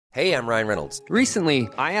Hey, I'm Ryan Reynolds. Recently,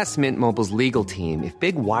 I asked Mint Mobile's legal team if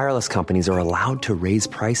big wireless companies are allowed to raise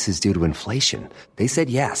prices due to inflation. They said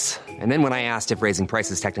yes. And then when I asked if raising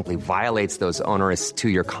prices technically violates those onerous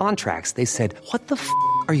two-year contracts, they said, "What the f***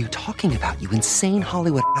 are you talking about, you insane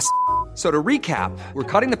Hollywood ass?" So to recap, we're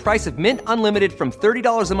cutting the price of Mint Unlimited from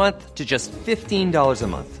 $30 a month to just $15 a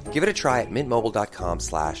month. Give it a try at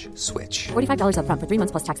mintmobile.com/switch. $45 up front for 3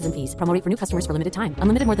 months plus taxes and fees. Promo rate for new customers for limited time.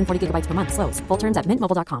 Unlimited more than 40 gigabytes per month. Slows full terms at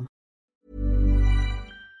mintmobile.com.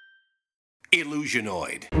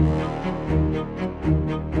 Illusionoid.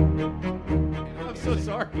 I'm so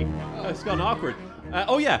sorry. It's gone awkward.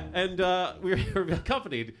 We're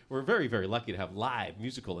accompanied. We're very, very lucky to have live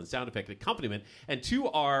musical and sound effect accompaniment. And to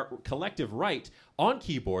our collective right, on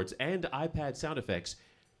keyboards and iPad sound effects,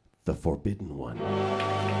 the Forbidden One.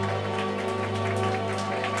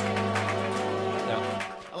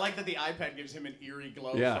 I like that the iPad gives him an eerie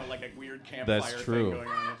glow Yeah. for like a weird campfire That's true. thing going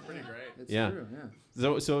on. It's pretty great. It's Yeah. true, yeah.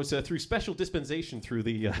 So it's through special dispensation through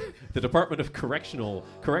the the Department of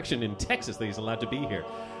Correction in Texas that he's allowed to be here.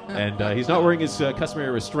 And he's not wearing his customary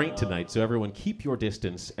restraint tonight, so everyone keep your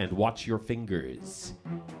distance and watch your fingers.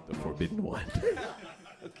 The Forbidden One.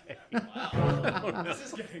 Okay.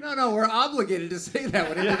 No, we're obligated to say that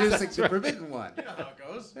when introducing the right. Forbidden One. You know how it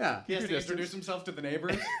goes. Yeah. He has to introduce himself to the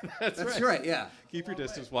neighbors. That's right, yeah. Keep your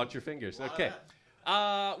distance, watch your fingers. Okay.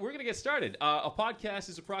 We're going to get started. A podcast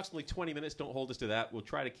is approximately 20 minutes. Don't hold us to that. We'll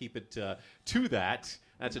try to keep it to that.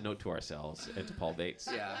 That's a note to ourselves and to Paul Bates.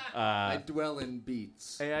 Yeah. I dwell in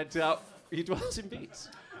beats. And he dwells in beats.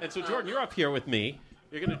 And so, Jordan, you're up here with me.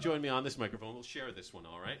 You're going to join me on this microphone. We'll share this one,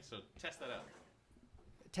 all right? So test that out.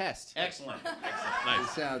 Test. Excellent.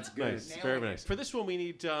 Nice. Sounds good. Nice. Very nice. For this one, we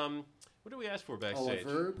need, what do we ask for backstage? Oh,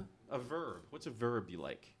 a verb? A verb. What's a verb you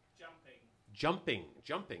like? Jumping.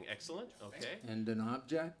 Excellent. Okay. And an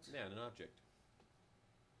object? Yeah, and an object.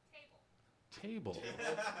 Table.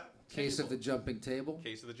 Case of the jumping table?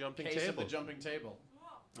 Case of the jumping Case table. of the jumping table.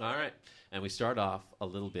 All right. And we start off a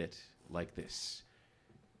little bit like this.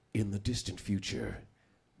 In the distant future,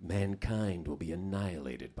 mankind will be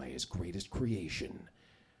annihilated by his greatest creation,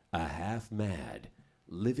 a half-mad,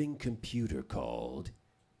 living computer called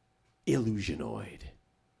Illusionoid.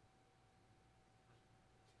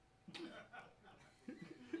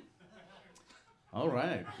 All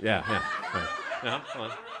right. Yeah. Yeah,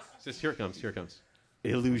 hold on. Just here it comes.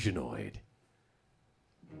 Illusionoid.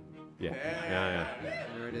 Yeah.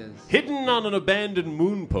 There it is. Hidden on an abandoned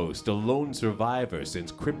moon post, a lone survivor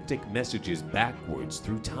sends cryptic messages backwards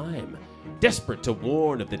through time, desperate to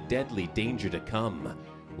warn of the deadly danger to come.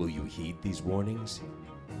 Will you heed these warnings?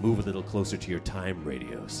 Move a little closer to your time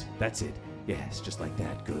radios. That's it. Yes, just like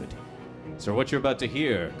that. Good. So what you're about to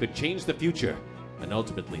hear could change the future and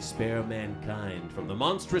ultimately spare mankind from the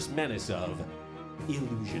monstrous menace of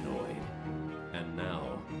Illusionoid. And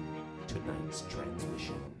now, tonight's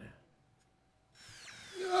transmission.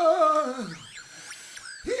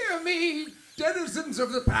 Hear me, denizens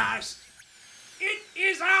of the past. It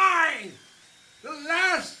is I, the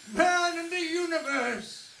last man in the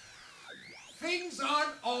universe. Things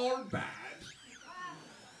aren't all bad.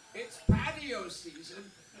 It's patio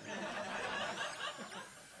season,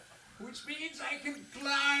 which means I can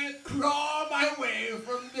claw my way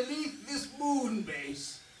from beneath this moon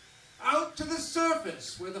base out to the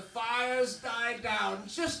surface where the fires die down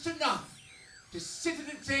just enough to sit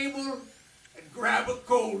at a table and grab a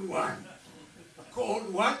cold one. A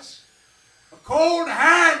cold what? A cold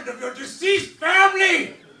hand of your deceased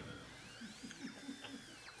family!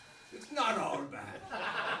 It's not all bad.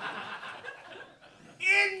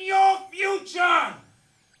 In your future,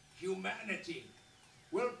 humanity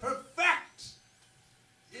will perfect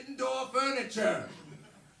indoor furniture.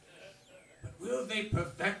 But will they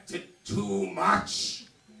perfect it too much?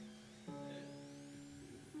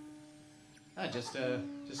 Just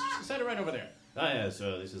set it right over there. Oh, yeah,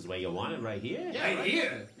 so this is where you want it, right here? Yeah, Right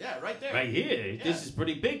here? Yeah, right there. Right here? Yeah. This is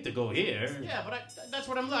pretty big to go here. Yeah, but that's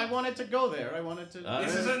what I wanted to go there. I wanted to.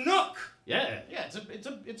 This is a nook. Yeah. Yeah,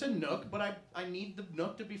 it's a nook, but I need the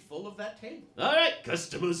nook to be full of that table. All right,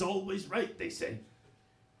 customer's always right, they say.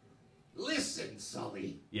 Listen,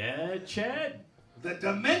 Sully. Yeah, Chad? The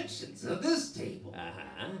dimensions of this table.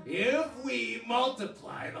 Uh-huh. If we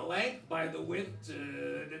multiply the length by the width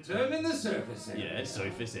to determine the surface area, Yeah,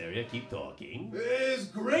 surface area, keep talking. is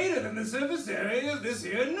greater than the surface area of this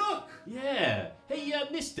here nook. Yeah. Hey,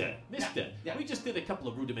 mister. Yeah. We just did a couple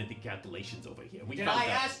of rudimentary calculations over here. We Did found I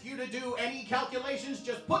out. ask you to do any calculations?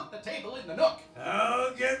 Just put the table in the nook.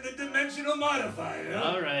 I'll get the dimensional modifier.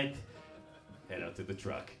 All right. Head out to the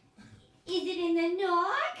truck. Is it in the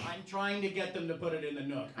Nook? I'm trying to get them to put it in the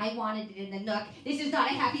Nook. I wanted it in the Nook. This is not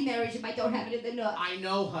a happy marriage if I don't have it in the Nook. I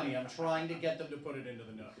know, honey. I'm trying to get them to put it into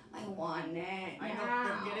the Nook. I want it I know now.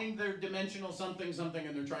 they're getting their dimensional something something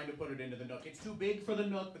and they're trying to put it into the Nook. It's too big for the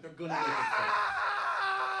Nook, but they're gonna make it fit.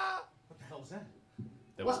 What the hell was that?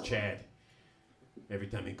 That was Chad. Every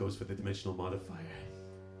time he goes for the dimensional modifier,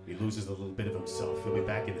 he loses a little bit of himself. He'll be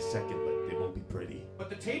back in a second, but it won't be pretty. But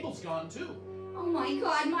the table's gone too. Oh my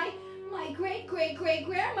God, my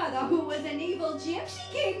great-great-great-grandmother, who was an evil gypsy,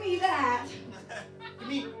 gave me that. You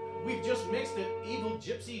mean we've just mixed an evil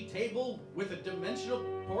gypsy table with a dimensional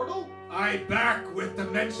portal? I back with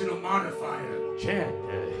dimensional modifier. Chad,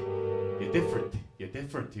 you're different. You're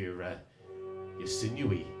different. You're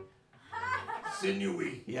sinewy.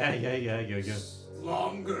 Sinewy. Yeah. You're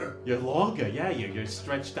Longer. You're longer. Yeah, you're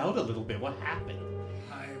stretched out a little bit. What happened?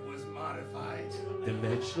 I was modified.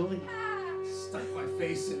 Dimensionally? Stuck my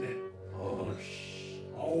face in it. Oh,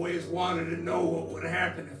 Always wanted to know what would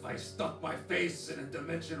happen if I stuck my face in a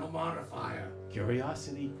dimensional modifier.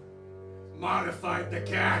 Curiosity? Modified the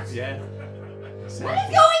cat. Yeah. What is going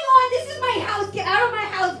on? This is my house. Get out of my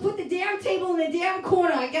house. Put the damn table in the damn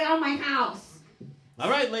corner. Get out of my house.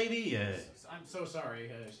 All right, lady. I'm so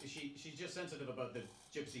sorry. She's just sensitive about the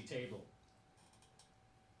gypsy table.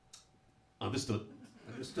 Understood.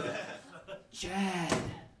 Chad,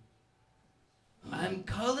 I'm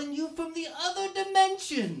calling you from the other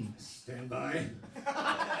dimension. Stand by.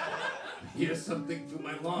 Hear something through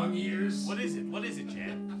my long ears. What is it? What is it,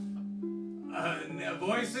 Chad?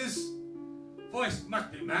 Voices? Voice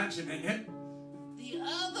must be imagining it. The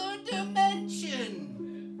other dimension.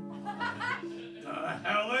 The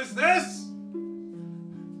hell is this?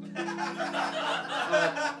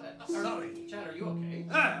 Sorry. Chad, are you okay?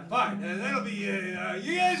 Fine. That'll be, you guys,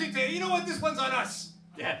 you know what? This one's on us.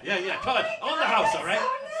 Yeah. Come on. On the house, all right?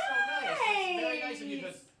 It's very nice of you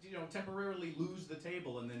to, temporarily lose the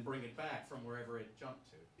table and then bring it back from wherever it jumped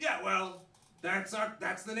to. Yeah, well, that's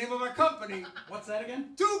the name of our company. What's that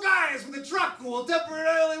again? Two guys with a truck who will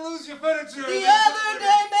temporarily lose your furniture. The other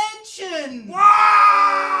dimension.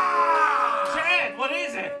 Wow! Chad, what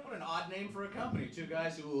is it? What an odd name for a company. Two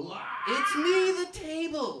guys who... It's me, the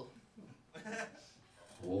table.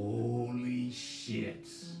 Holy shit.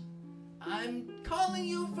 I'm calling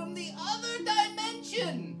you from the other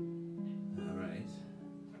dimension. All right.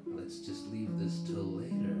 Let's just leave this till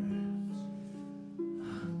later.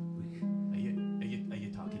 Are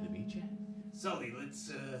you talking to me, Chad? Sully,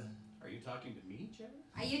 let's, Are you talking to me, Chad?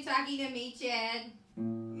 Are you talking to me, Chad?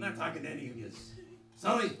 I'm not talking to any of you.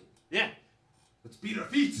 Sully, Yeah. let's beat our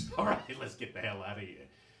feet. All right, let's get the hell out of here.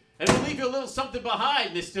 And we'll leave you a little something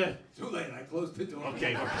behind, mister. Too late, I closed the door.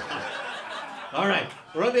 Okay, all right,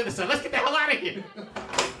 we're on the other side. Let's get the hell out of here.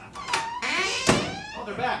 Oh,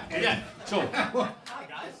 they're back. Yeah, so... Hi,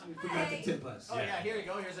 guys. You forgot to tip us. Oh, yeah, here you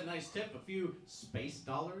go. Here's a nice tip. A few space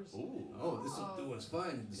dollars. Ooh. Oh, this will do us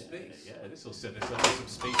fine in space. Yeah, this will set us up for some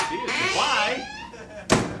space beers. Goodbye.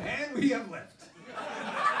 And we have left.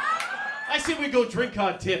 I say we go drink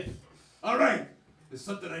our tip. All right. There's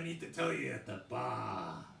something I need to tell you at the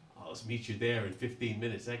bar. I'll just meet you there in 15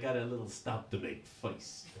 minutes. I got a little stop to make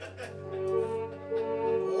first.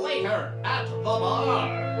 Later at the bar.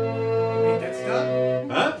 You made that stuff?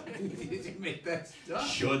 Huh? Did you make that stuff?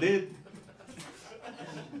 Sure did.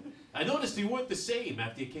 I noticed you weren't the same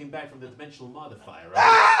after you came back from the dimensional modifier, right?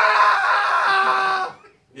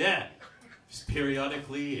 Yeah. Just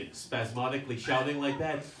periodically and spasmodically shouting like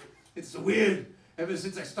that. It's so weird. Ever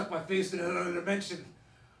since I stuck my face in another dimension,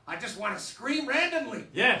 I just want to scream randomly.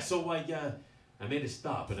 Yeah, so I made a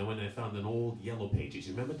stop and I went and I found an old Yellow Pages.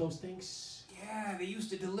 You remember those things? Yeah, they used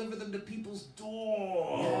to deliver them to people's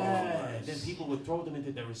doors. Yeah, and then people would throw them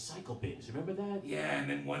into their recycle bins. Remember that? Yeah, and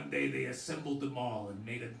then one day they assembled them all and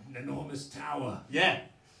made an enormous tower. Yeah.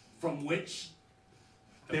 From which...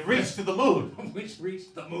 They reached to the moon. From which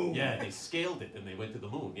reached the moon. Yeah, they scaled it and they went to the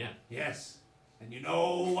moon, yeah. Yes. And you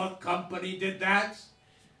know what company did that?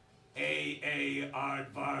 A.A.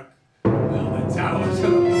 Aardvark. Build a tower to the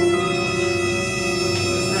moon.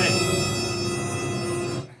 That's right.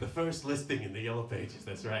 The first listing in the Yellow Pages,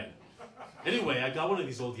 that's right. Anyway, I got one of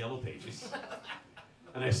these old Yellow Pages.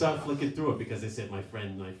 And I started flicking through it because they said my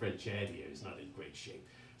friend Chad here is not in great shape.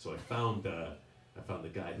 So I found the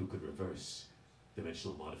guy who could reverse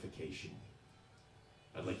dimensional modification.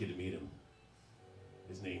 I'd like you to meet him.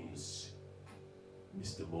 His name's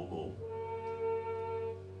Mr. Momo.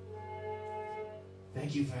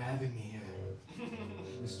 Thank you for having me here.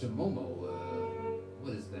 Mr. Momo,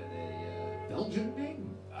 what is that, a Belgian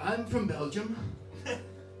name? I'm from Belgium.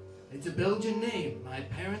 It's a Belgian name. My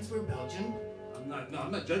parents were Belgian. I'm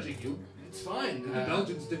not judging you. It's fine. The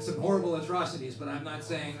Belgians did some horrible atrocities, but I'm not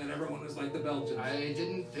saying that everyone was like the Belgians. I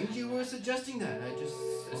didn't think you were suggesting that. I just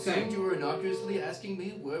assumed you were innocuously asking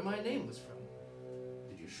me where my name was from.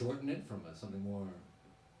 Did you shorten it from something more?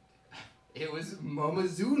 It was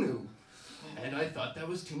Momozunu, and I thought that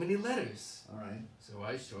was too many letters. All right. So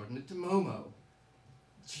I shortened it to Momo.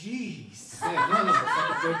 Jeez. Hey, no, that's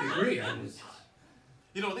not a good degree.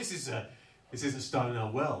 You know, this isn't starting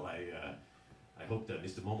out well. I hope that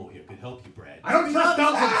Mr. Momo here could help you, Brad. I don't trust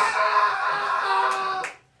Belgians!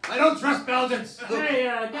 I don't trust Belgians! Hey,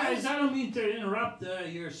 guys, I don't mean to interrupt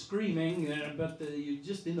your screaming, but you're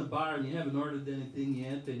just in the bar and you haven't ordered anything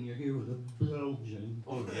yet, and you're here with a Belgian.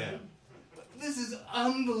 Oh, yeah. This is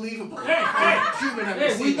unbelievable.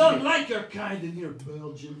 Hey, we don't like your kind in here,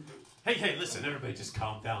 Belgian. Hey, listen, everybody just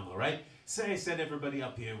calm down, all right? Say I set everybody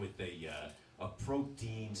up here with a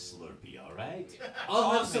protein Slurpee, all right?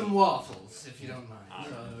 I'll have some waffles, if you don't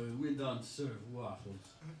mind. We don't serve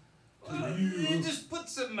waffles. Just put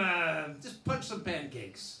some, just punch some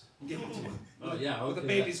pancakes. Give them to him. Oh, yeah, okay. With a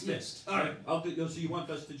baby's fist. All right. So you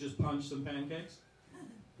want us to just punch some pancakes?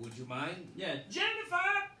 Would you mind? Yeah.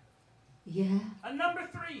 Jennifer! Yeah? A number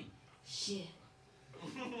 3. Shit.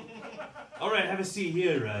 All right, have a seat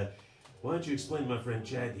here. Why don't you explain to my friend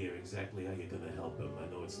Chad here exactly how you're going to help him? I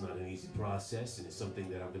know it's not an easy process, and it's something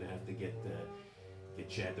that I'm going to have to get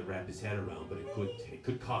Chad to wrap his head around, but it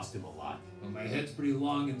could cost him a lot. Well, my head's pretty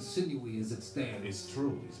long and sinewy as it stands. It's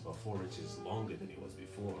true. He's about 4 inches longer than he was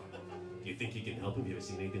before. Do you think you can help him? You ever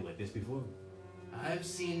seen anything like this before? I've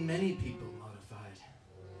seen many people modified.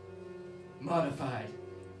 Modified.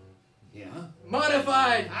 Yeah?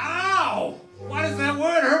 Modified! Ow! Why does that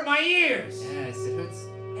word hurt my ears? Yes, it hurts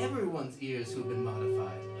everyone's ears who've been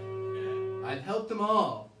modified. I've helped them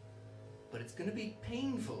all, but it's gonna be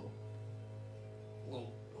painful.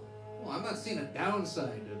 Well, I'm not seeing a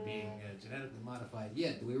downside of being genetically modified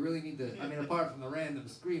yet. Do we really need to, I mean, apart from the random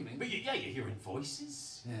screaming. But yeah, you're hearing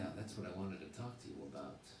voices. Yeah, that's what I wanted to talk to you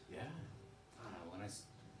about. Yeah.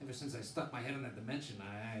 Ever since I stuck my head in that dimension,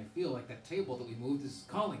 I feel like that table that we moved is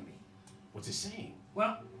calling me. What's it saying?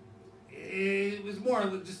 Well, it was more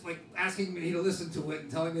just like asking me to listen to it and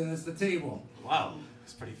telling me that's the table. Wow,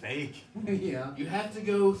 it's pretty vague. Yeah. You have to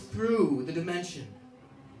go through the dimension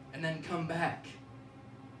and then come back.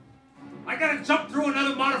 I gotta jump through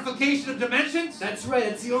another modification of dimensions? That's right,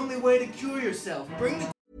 it's the only way to cure yourself. Bring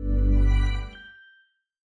the...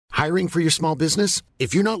 Hiring for your small business?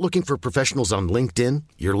 If you're not looking for professionals on LinkedIn,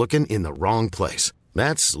 you're looking in the wrong place.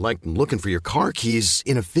 That's like looking for your car keys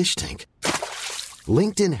in a fish tank.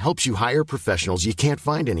 LinkedIn helps you hire professionals you can't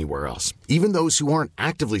find anywhere else, even those who aren't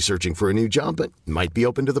actively searching for a new job but might be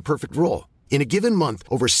open to the perfect role. In a given month,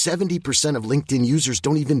 over 70% of LinkedIn users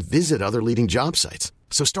don't even visit other leading job sites.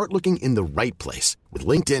 So start looking in the right place. With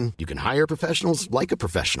LinkedIn, you can hire professionals like a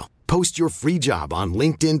professional. Post your free job on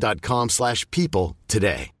linkedin.com/people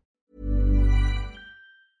today.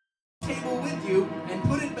 Table with you and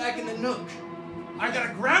put it back in the nook. I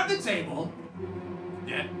gotta grab the table.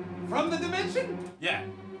 Yeah. From the dimension? Yeah.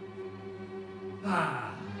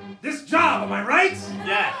 This job, am I right?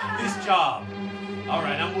 Yeah, this job. All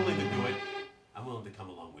right, I'm willing to do it. I'm willing to come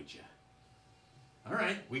along with you. All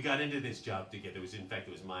right. We got into this job together. It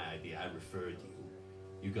was my idea. I referred you.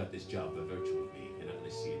 You got this job by virtue of me, and I'm going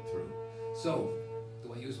to see it through. So,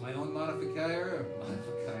 do I use my own modifier?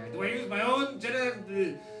 Do I use my own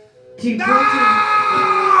genetic...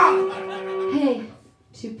 Hey,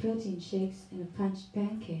 2 protein shakes and a punched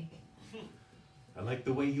pancake. I like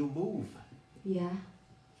the way you move. Yeah?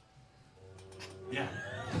 Yeah.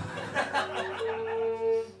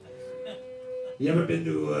 You ever been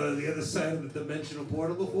to the other side of the dimensional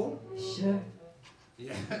portal before? Sure.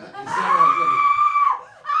 Yeah.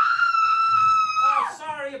 Oh,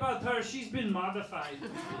 sorry about her. She's been modified.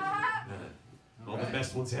 All the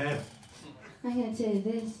best ones have. I'm gonna tell you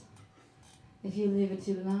this. If you leave it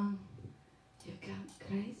too long, you come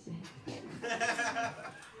crazy.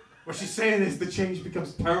 What she's saying is the change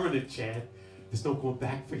becomes permanent, Chad. There's no going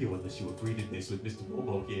back for you unless you agree to this with Mr.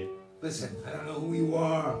 Momo here. Listen, I don't know who you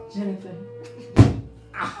are. Jennifer.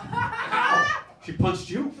 Ow! She punched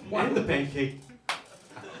you and the pancake.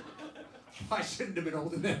 I shouldn't have been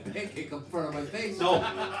holding that pancake up front of my face. No.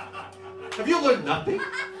 Have you learned nothing?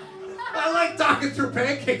 I like talking through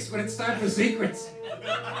pancakes when it's time for secrets.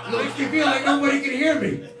 It makes me feel like nobody can hear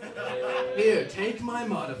me. Here, take my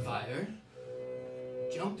modifier.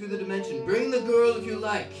 Jump through the dimension. Bring the girl if you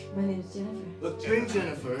like. My name's Jennifer. Look, Bring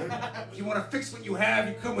Jennifer. If you want to fix what you have,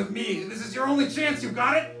 you come with me. This is your only chance. You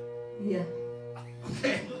got it? Yeah.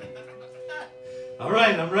 Okay. All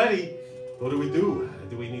right, I'm ready. What do we do?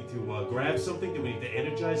 Do we need to grab something? Do we need to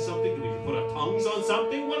energize something? Do we need to put our tongues on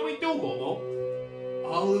something? What do we do, Momo?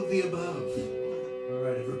 All of the above. All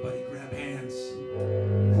right, everybody, grab hands.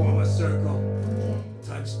 Form a circle.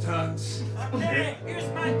 Touch tongues. Okay, here's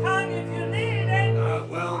my tongue if you need it.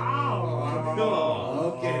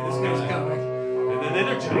 Okay, this guy's coming. And then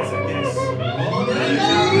energize, I guess.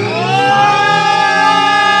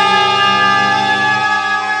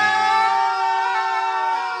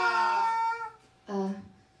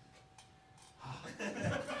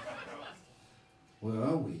 Where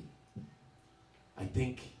are we? I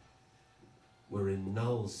think we're in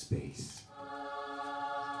null space.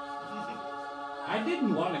 I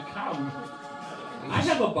didn't want to come. I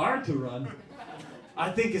have a bar to run.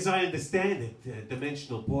 I think, as I understand it,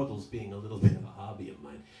 dimensional portals being a little bit of a hobby of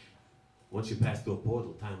mine. Once you pass through a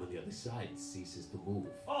portal, time on the other side ceases to move.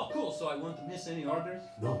 Oh, cool. So I won't miss any orders?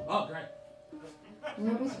 No. Oh, great.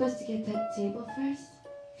 Weren't we supposed to get that table first?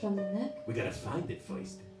 From the nook? We gotta find it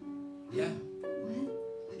first. Yeah.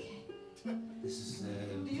 What? Okay. This is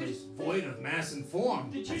a place void of mass and form.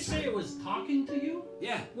 Did you say it was talking to you?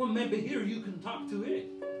 Yeah. Well, maybe here you can talk to it.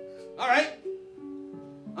 All right.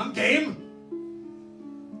 I'm game.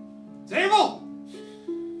 Table!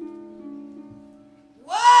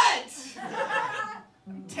 What?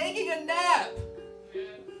 Taking a nap.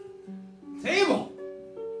 Table!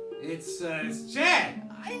 It's Chad.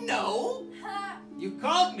 I know. You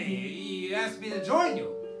called me. You asked me to join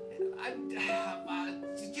you.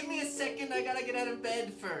 Just give me a second. I gotta get out of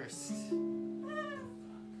bed first.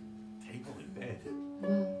 Table in bed.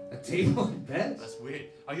 A table in bed? That's weird.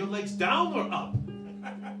 Are your legs down or up?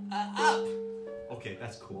 Up. Okay,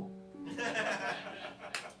 that's cool.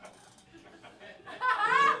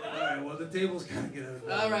 Alright, well, the table's gotta get out of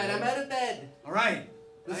bed. All right, I'm out of bed. Alright.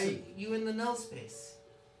 Are Listen. you in the null space?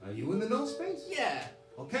 Are you in the null space? Yeah.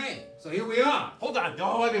 Okay, so here we are. Hold on.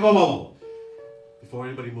 No, whoa. Before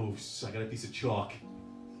anybody moves, I got a piece of chalk.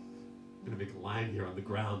 I'm gonna make a line here on the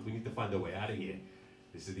ground. We need to find our way out of here.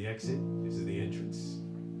 This is the exit. This is the entrance.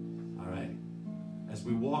 All right. As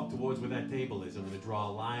we walk towards where that table is, I'm gonna draw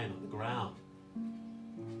a line on the ground.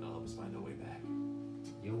 That'll help us find our way back.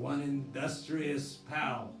 You're one industrious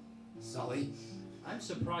pal, Sully. I'm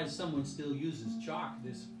surprised someone still uses chalk.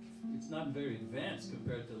 It's not very advanced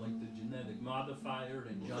compared to like the genetic modifier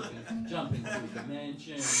and jumping through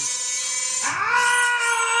dimensions.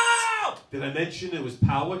 Ow! Did I mention it was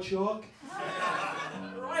power chalk?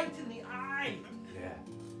 Right in the eye. Yeah.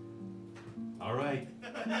 All right.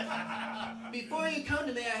 Before you come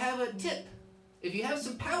to me, I have a tip. If you have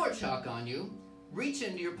some power chalk on you, reach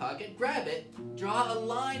into your pocket, grab it, draw a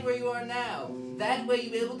line where you are now. That way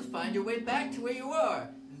you'll be able to find your way back to where you are.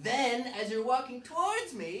 Then, as you're walking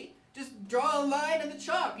towards me, just draw a line in the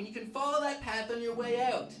chalk and you can follow that path on your way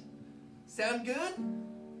out. Sound good?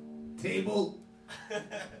 Table.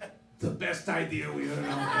 The best idea we heard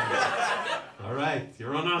all All right.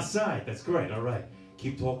 You're on our side. That's great. All right.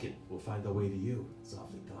 Keep talking. We'll find our way to you. It's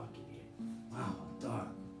awfully dark in here. Wow,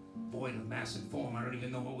 dark. Void of mass and form. I don't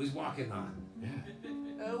even know what we're walking on. Yeah.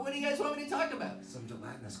 What do you guys want me to talk about? Some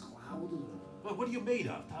gelatinous cloud? Well, what are you made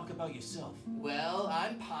of? Talk about yourself. Well,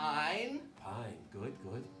 I'm pine. Pine. Good.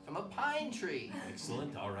 From a pine tree.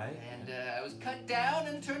 Excellent. All right. And I was cut down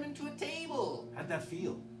and turned into a table. How'd that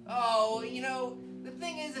feel? Oh, the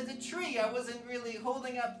thing is, as a tree, I wasn't really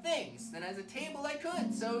holding up things. And as a table, I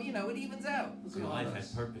could. So, it evens out. Your life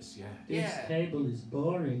has purpose, yeah. This table is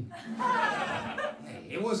boring. Hey,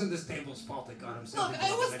 it wasn't this table's fault that got himself.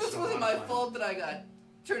 Look, this wasn't my fault that I got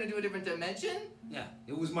turned into a different dimension. Yeah,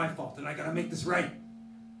 it was my fault, and I gotta make this right.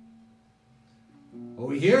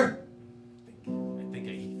 Over here?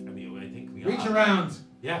 I think we Reach are. around.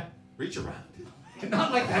 Yeah, reach around.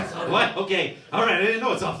 Not like that, Sully. What? Okay. All right. I didn't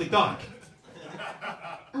know it's awfully dark.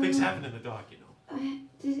 Things happen in the dark,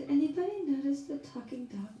 Did anybody notice the talking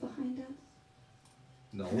dog behind us?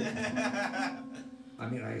 No. I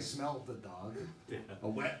mean, I smelled the dog. Yeah. A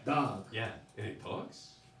wet dog. Yeah. And it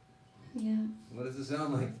talks? Yeah. What does it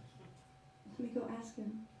sound like? Let me go ask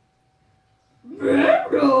him.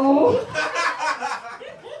 Randall!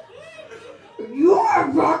 You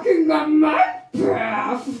are walking on my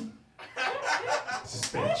path! This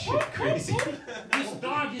is bad shit. Crazy. This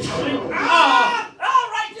dog is going.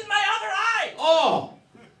 Right in my other eye! Oh!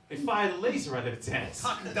 It fired a laser out of its ass.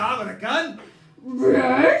 Talking dog with a gun?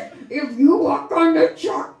 Right? If you walk on the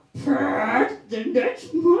chalk path, then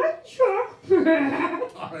that's my chalk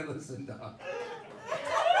path. All right, listen, dog.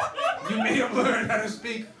 You may have learned how to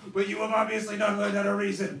speak, but you have obviously not learned how to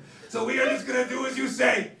reason. So we are just gonna do as you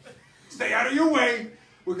say. Stay out of your way.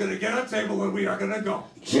 We're gonna get our table and we are gonna go.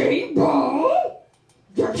 Table?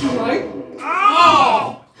 That's right.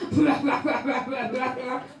 Oh!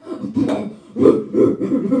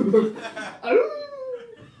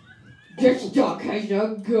 This dog has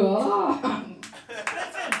a gun.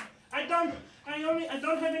 Listen, I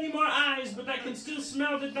don't have any more eyes, but I can still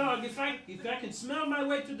smell the dog. If I can smell my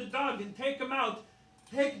way to the dog and take him out,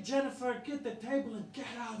 take Jennifer, get the table, and get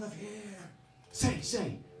out of here.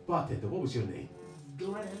 Say, bartender, what was your name?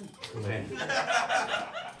 Glenn.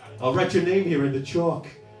 I'll write your name here in the chalk.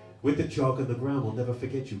 With the chalk on the ground, we'll never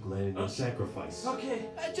forget you, Glenn, and your sacrifice. Okay.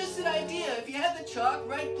 Just an idea. If you had the chalk,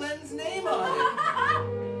 write Glenn's name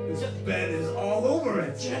on This bed is all over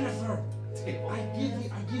it. Jennifer, I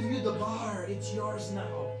give you the bar. It's yours now.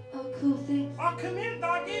 Oh, cool, thanks. Oh, come here,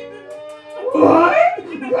 doggy. What?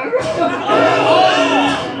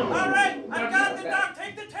 All right, I've got the dog.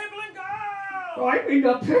 Take the table and go. I'm in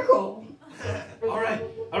a pickle. All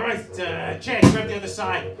right, Jay, grab the other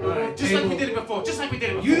side. Just like we did it before,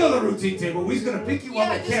 You know the routine, Table. We're gonna pick you it. up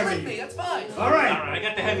Yeah, and just carry let me. you. That's fine. All right. I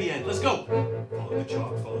got the heavy end. Let's go.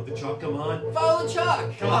 Follow the chalk, come on. Follow the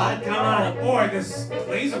chalk. Come on. Oh boy, this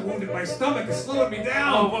laser wound in my stomach is slowing me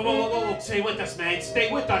down. Whoa. Stay with us, man. Stay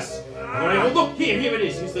with us. All right, well, look, here it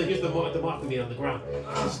is. Here's the mark of me on the ground.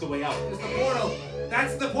 This is the way out. It's the portal.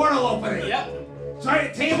 That's the portal opening. Yep. Try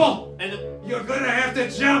it, Table. And You're gonna have to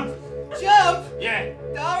jump. Jump. yeah.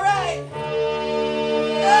 All right.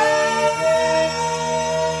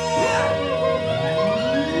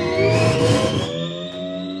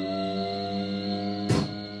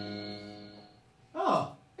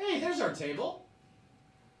 Oh, hey, there's our table.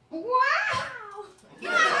 Wow!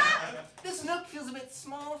 This nook feels a bit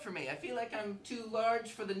small for me. I feel like I'm too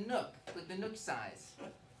large for the nook, with the nook size.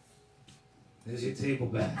 There's your table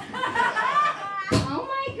back. Oh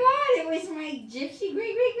my god, it was my gypsy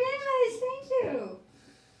great-great-grandmother's, thank you.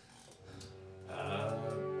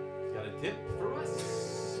 Got a tip for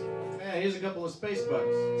us? Yeah, here's a couple of space bucks.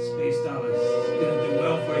 Space dollars. Gonna do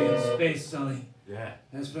well for you in space, Sully. Yeah.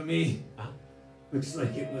 As for me, Huh? looks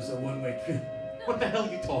like it was a one-way trip. What the hell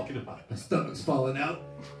are you talking about? My stomach's falling out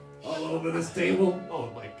all over this table. Oh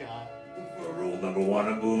my God. For rule number 1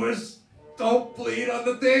 of movers, don't bleed on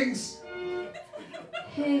the things.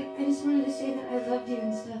 Hey, I just wanted to say that I loved you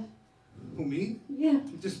and stuff. Who, me? Yeah,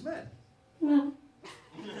 We just met. well,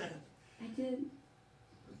 I did.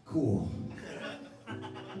 Cool.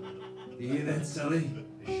 You hear that, Sully?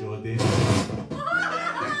 I sure did.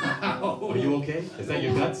 Ow. Are you okay? Is that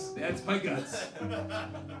your guts? That's my guts.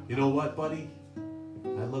 You know what, buddy?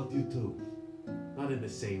 I loved you too. Not in the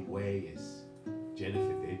same way as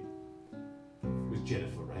Jennifer did. It was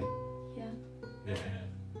Jennifer, right? Yeah. Yeah.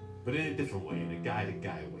 But in a different way, in a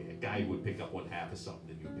guy-to-guy way. A guy would pick up one half of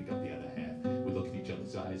something and you would pick up the other half. We'd look at each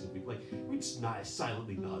other's eyes and we'd just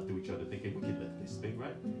silently nod to each other thinking, we can lift this thing,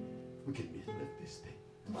 right? We can lift this thing.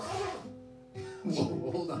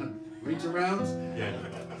 Whoa, hold on. Reach around. Yeah.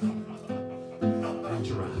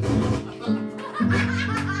 Reach around.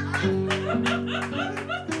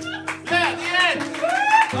 Yeah, the end.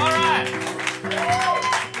 All right.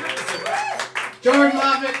 Jordan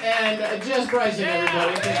Moffat and Jess Bryson,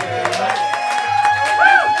 everybody. Thank you very much.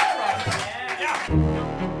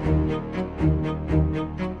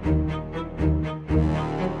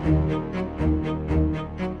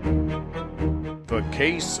 The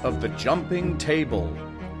Case of the Jumping Table,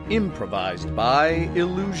 improvised by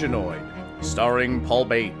Illusionoid, starring Paul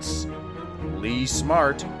Bates, Lee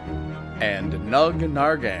Smart, and Nug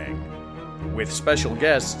Nargang, with special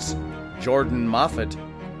guests Jordan Moffat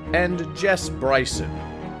and Jess Bryson,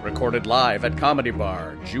 recorded live at Comedy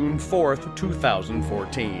Bar, June 4th,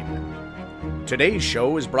 2014. Today's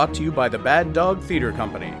show is brought to you by the Bad Dog Theater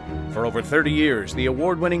Company. For over 30 years, the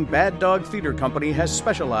award-winning Bad Dog Theater Company has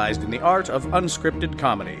specialized in the art of unscripted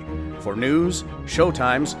comedy. For news,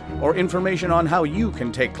 showtimes, or information on how you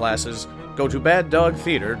can take classes, go to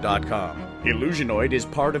baddogtheater.com. Illusionoid is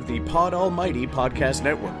part of the Pod Almighty podcast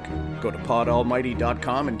network. Go to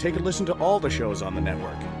podalmighty.com and take a listen to all the shows on the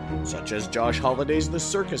network, such as Josh Holliday's The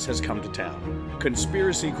Circus Has Come to Town,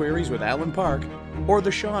 Conspiracy Queries with Alan Park, or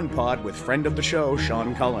The Sean Pod with friend of the show,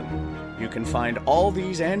 Sean Cullen. You can find all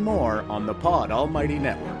these and more on the Pod Almighty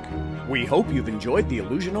Network. We hope you've enjoyed the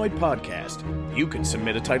Illusionoid podcast. You can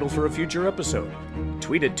submit a title for a future episode.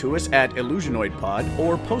 Tweet it to us at IllusionoidPod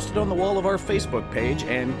or post it on the wall of our Facebook page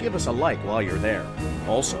and give us a like while you're there.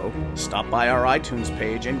 Also, stop by our iTunes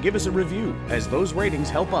page and give us a review, as those ratings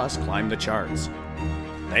help us climb the charts.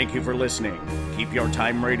 Thank you for listening. Keep your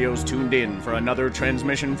time radios tuned in for another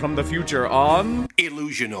transmission from the future on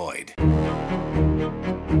Illusionoid.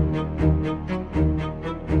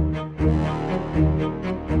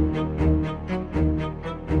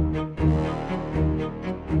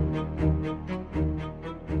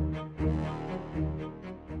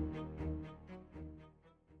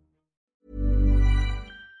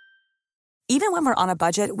 Even when we're on a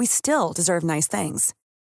budget, we still deserve nice things.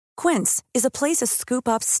 Quince is a place to scoop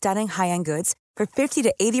up stunning high-end goods for 50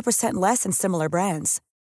 to 80% less than similar brands.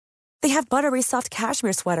 They have buttery soft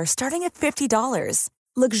cashmere sweaters starting at $50,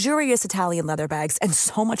 luxurious Italian leather bags, and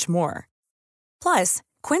so much more. Plus,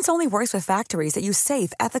 Quince only works with factories that use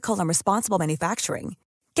safe, ethical, and responsible manufacturing.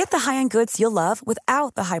 Get the high-end goods you'll love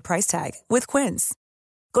without the high price tag with Quince.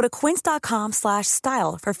 Go to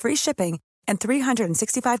quince.com/style for free shipping and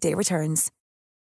 365-day returns.